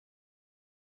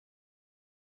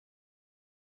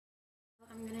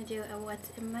I'm gonna do a what's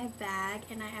in my bag,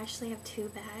 and I actually have two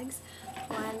bags.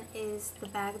 One is the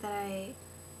bag that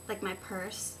like my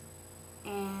purse,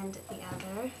 and the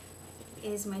other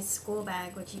is my school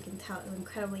bag, which you can tell is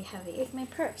incredibly heavy. It's my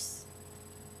purse.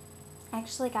 I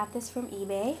actually got this from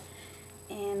eBay,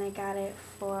 and I got it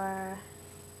for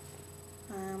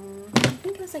I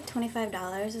think it was like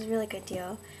 $25. It was a really good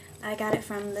deal. I got it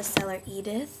from the seller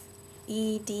Edith,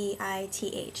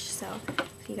 E-D-I-T-H. So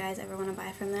if you guys ever want to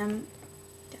buy from them,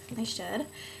 definitely should.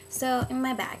 So in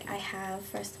my bag I have,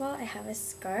 first of all, I have a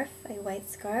scarf, a white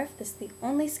scarf. This is the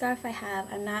only scarf I have.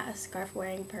 I'm not a scarf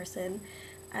wearing person.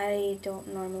 I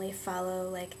don't normally follow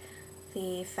like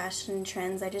the fashion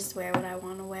trends. I just wear what I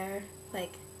want to wear.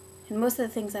 And most of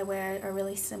the things I wear are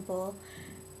really simple,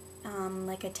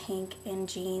 like a tank and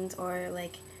jeans, or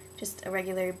like just a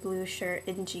regular blue shirt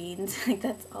and jeans. Like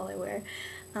that's all I wear.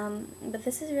 But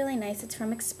this is really nice. It's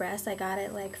from Express. I got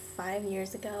it like 5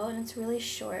 years ago, and it's really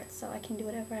short, so I can do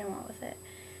whatever I want with it.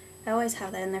 I always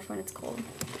have that in there for when it's cold.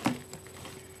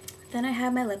 Then I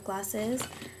have my lip glosses.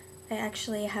 I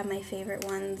actually have my favorite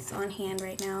ones on hand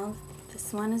right now.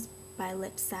 This one is by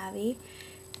Lip Savvy,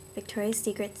 Victoria's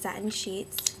Secret Satin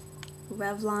Sheets,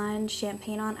 Revlon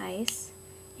Champagne on Ice,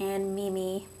 and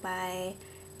Mimi by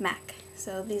MAC.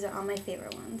 So these are all my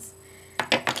favorite ones.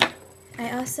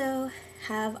 I also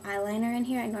have eyeliner in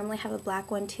here. I normally have a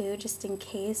black one too, just in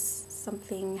case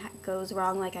something goes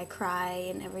wrong, like I cry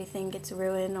and everything gets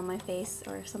ruined on my face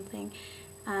or something.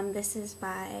 This is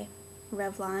by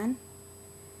Revlon,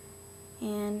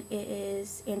 and it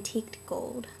is antiqued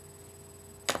gold.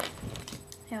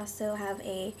 I also have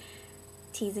a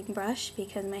teasing brush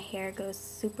because my hair goes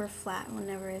super flat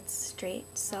whenever it's straight,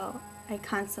 so I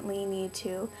constantly need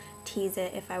to tease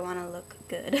it if I want to look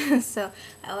good. So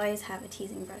I always have a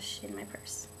teasing brush in my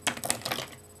purse.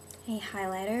 A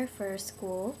highlighter for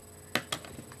school.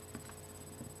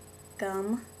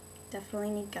 Gum. Definitely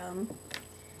need gum.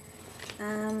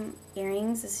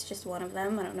 Earrings. This is just one of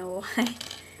them. I don't know why.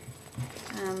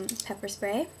 Pepper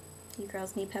spray. You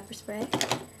girls need pepper spray.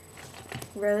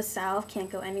 Rose salve. Can't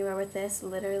go anywhere with this.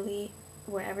 Literally,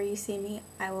 wherever you see me,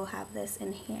 I will have this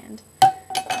in hand.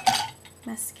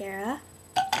 Mascara.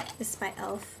 This is by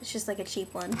e.l.f. It's just like a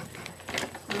cheap one.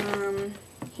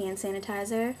 Hand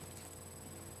sanitizer.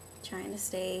 Trying to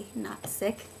stay not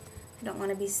sick. I don't want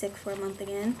to be sick for a month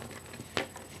again.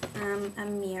 A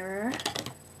mirror.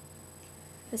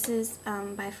 This is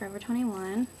by Forever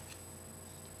 21.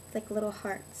 It's like little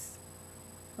hearts.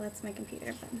 Well, that's my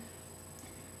computer, but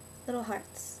little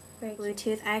hearts. Very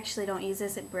Bluetooth. I actually don't use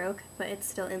this. It broke, but it's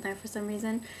still in there for some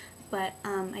reason. But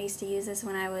I used to use this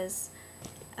when I was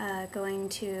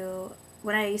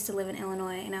when I used to live in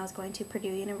Illinois, and I was going to Purdue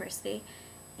University,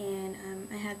 and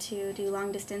I had to do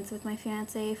long distance with my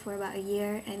fiance for about a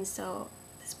year, and so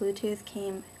this Bluetooth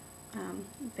came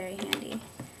very handy.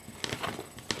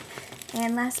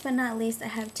 And last but not least, I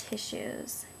have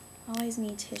tissues. Always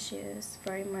need tissues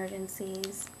for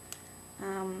emergencies,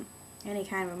 any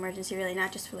kind of emergency really,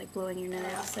 not just for like blowing your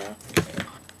nose. So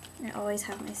I always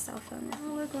have my cell phone.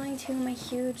 Now we're going to my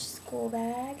huge school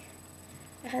bag.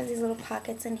 It has these little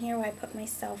pockets in here where I put my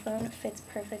cell phone. It fits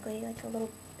perfectly, like a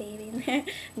little baby in there.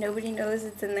 Nobody knows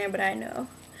it's in there, but I know.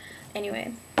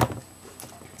 Anyway,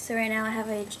 so right now I have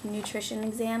a nutrition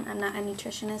exam. I'm not a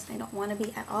nutritionist. I don't want to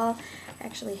be at all. I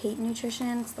actually hate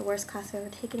nutrition. It's the worst class I've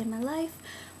ever taken in my life.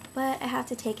 But I have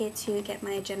to take it to get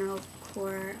my general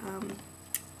core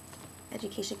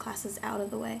education classes out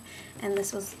of the way, and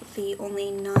this was the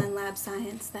only non-lab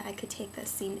science that I could take that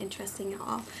seemed interesting at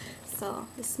all. So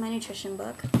this is my nutrition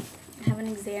book. I have an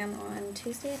exam on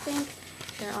Tuesday, I think.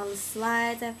 There are all the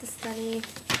slides I have to study.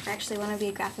 I actually want to be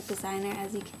a graphic designer,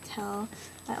 as you can tell.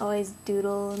 I always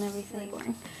doodle and everything.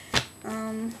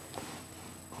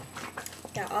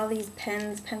 Got all these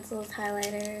pens, pencils,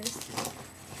 highlighters,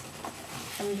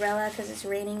 umbrella because it's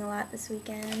raining a lot this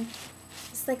weekend.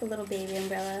 It's like a little baby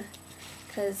umbrella,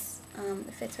 because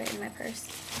it fits right in my purse.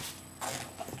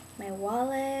 My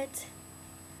wallet.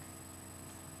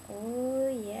 Oh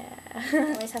yeah.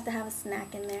 Always have to have a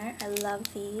snack in there. I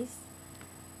love these.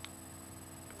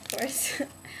 Of course.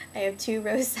 I have 2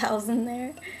 rose salves in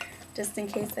there, just in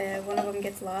case one of them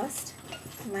gets lost.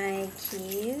 My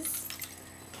keys.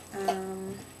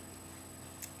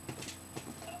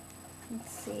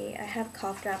 Let's see. I have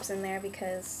cough drops in there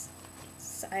because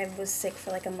I was sick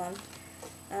for like a month.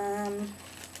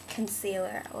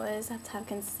 Concealer. I always have to have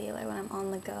concealer when I'm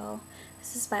on the go.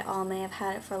 This is by Almay. I've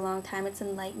had it for a long time. It's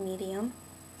in light medium.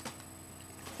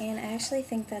 And I actually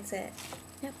think that's it.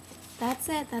 Yep. that's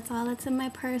it. That's all that's in my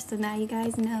purse, so now you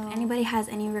guys know. If anybody has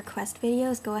any request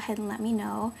videos, go ahead and let me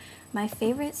know. My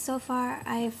favorites so far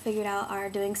I've figured out are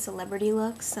doing celebrity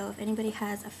looks, so if anybody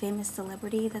has a famous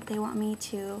celebrity that they want me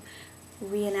to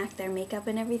reenact their makeup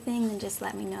and everything, then just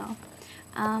let me know.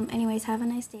 Anyways, have a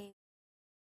nice day.